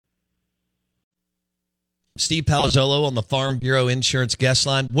Steve Palazzolo on the Farm Bureau Insurance guest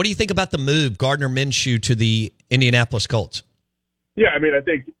line. What do you think about the move, Gardner Minshew to the Indianapolis Colts? Yeah, I mean, I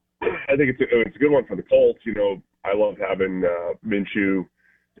think it's a good one for the Colts. You know, I love having Minshew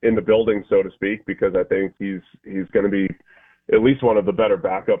in the building, so to speak, because I think he's going to be at least one of the better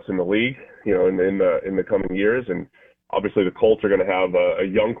backups in the league, you know, in the coming years. And obviously, the Colts are going to have a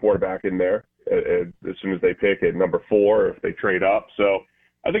young quarterback in there as soon as they pick at number 4, if they trade up. So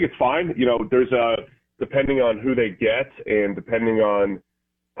I think it's fine. You know, there's depending on who they get and depending on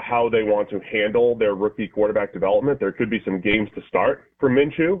how they want to handle their rookie quarterback development, there could be some games to start for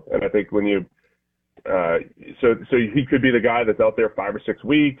Minshew. And I think when you so he could be the guy that's out there 5 or 6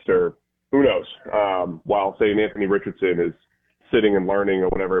 weeks, or who knows, while, say, Anthony Richardson is sitting and learning or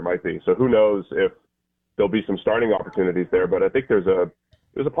whatever it might be. So who knows if there'll be some starting opportunities there. But I think there's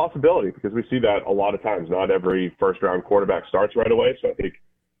a possibility, because we see that a lot of times. Not every first-round quarterback starts right away. So I think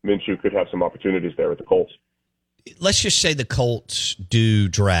Minshew could have some opportunities there with the Colts. Let's just say the Colts do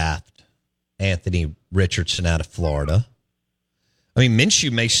draft Anthony Richardson out of Florida. I mean,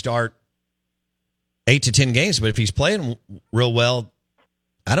 Minshew may start 8 to 10 games, but if he's playing real well,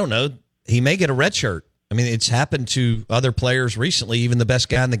 I don't know, he may get a red shirt. I mean, it's happened to other players recently, even the best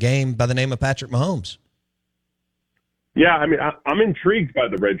guy in the game by the name of Patrick Mahomes. Yeah, I mean, I'm intrigued by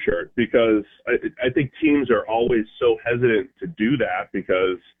the red shirt, because I think teams are always so hesitant to do that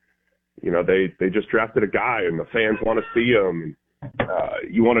because, you know, they just drafted a guy and the fans want to see him.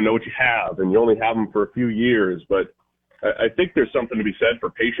 You want to know what you have, and you only have him for a few years. But I think there's something to be said for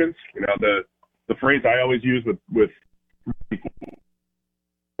patience. You know, the phrase I always use with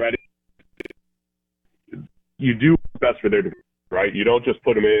ready, you do what's best for their division, right? You don't just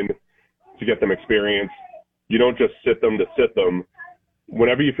put them in to get them experience. You don't just sit them to sit them.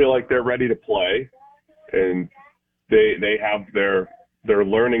 Whenever you feel like they're ready to play and they have their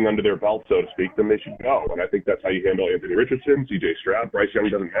learning under their belt, so to speak, then they should go. And I think that's how you handle Anthony Richardson, C.J. Stroud, Bryce Young,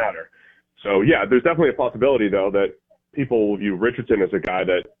 doesn't matter. So, yeah, there's definitely a possibility, though, that people will view Richardson as a guy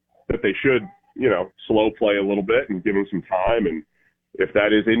that they should, you know, slow play a little bit and give him some time. And if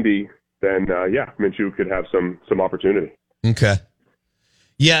that is Indy, then, Minshew could have some opportunity. Okay.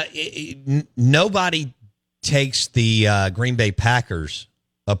 Yeah, nobody takes the Green Bay Packers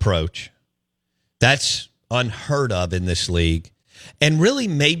approach. That's unheard of in this league. And really,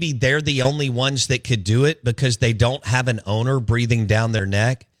 maybe they're the only ones that could do it because they don't have an owner breathing down their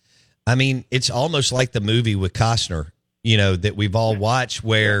neck. I mean, it's almost like the movie with Costner, you know, that we've all watched,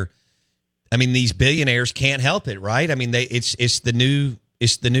 where, I mean, these billionaires can't help it, right? I mean, it's the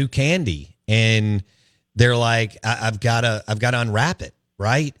new candy, and they're like, I've got to unwrap it,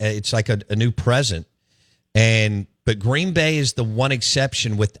 right? It's like a new present. But Green Bay is the one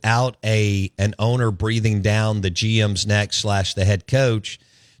exception without an owner breathing down the GM's neck / the head coach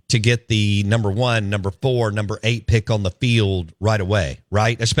to get the number 1, number 4, number 8 pick on the field right away,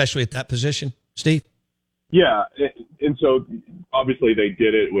 right? Especially at that position, Steve? Yeah, and so obviously they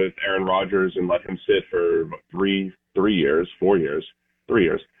did it with Aaron Rodgers and let him sit for 3 years, 4 years, 3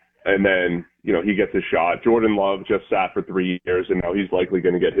 years. And then, you know, he gets his shot. Jordan Love just sat for 3 years, and now he's likely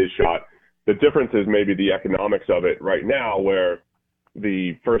going to get his shot. The difference is maybe the economics of it right now, where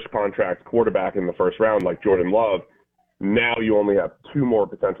the first contract quarterback in the first round, like Jordan Love, now you only have 2 more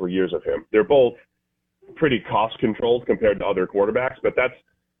potential years of him. They're both pretty cost controlled compared to other quarterbacks, but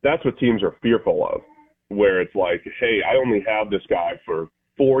that's what teams are fearful of, where it's like, hey, I only have this guy for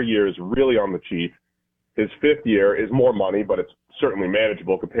 4 years really on the cheap. His 5th year is more money, but it's certainly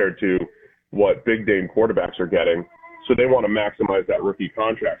manageable compared to what big name quarterbacks are getting. So they want to maximize that rookie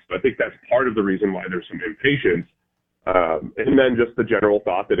contract. So I think that's part of the reason why there's some impatience. And then just the general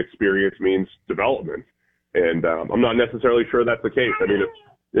thought that experience means development. And I'm not necessarily sure that's the case. I mean,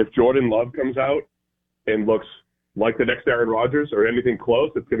 if Jordan Love comes out and looks like the next Aaron Rodgers or anything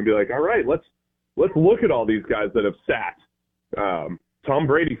close, it's going to be like, all right, let's look at all these guys that have sat. Tom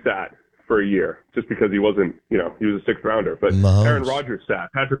Brady sat for a year just because he wasn't, you know, he was a 6th rounder. But Mahomes. Aaron Rodgers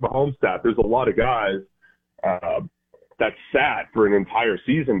sat. Patrick Mahomes sat. There's a lot of guys that sat for an entire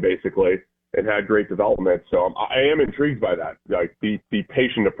season basically and had great development. So I am intrigued by that, like the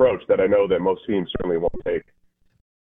patient approach that I know that most teams certainly won't take.